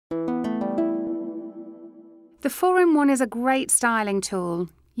The 4-in-1 is a great styling tool.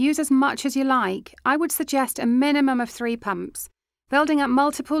 Use as much as you like. I would suggest a minimum of 3 pumps. Building up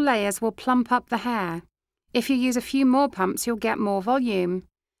multiple layers will plump up the hair. If you use a few more pumps, you'll get more volume.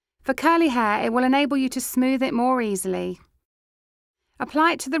 For curly hair, it will enable you to smooth it more easily.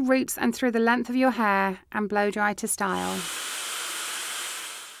 Apply it to the roots and through the length of your hair and blow dry to style.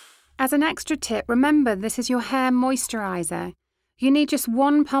 As an extra tip, remember this is your hair moisturiser. You need just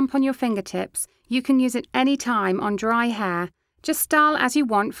 1 pump on your fingertips. You can use it any time on dry hair. Just style as you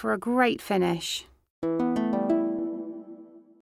want for a great finish.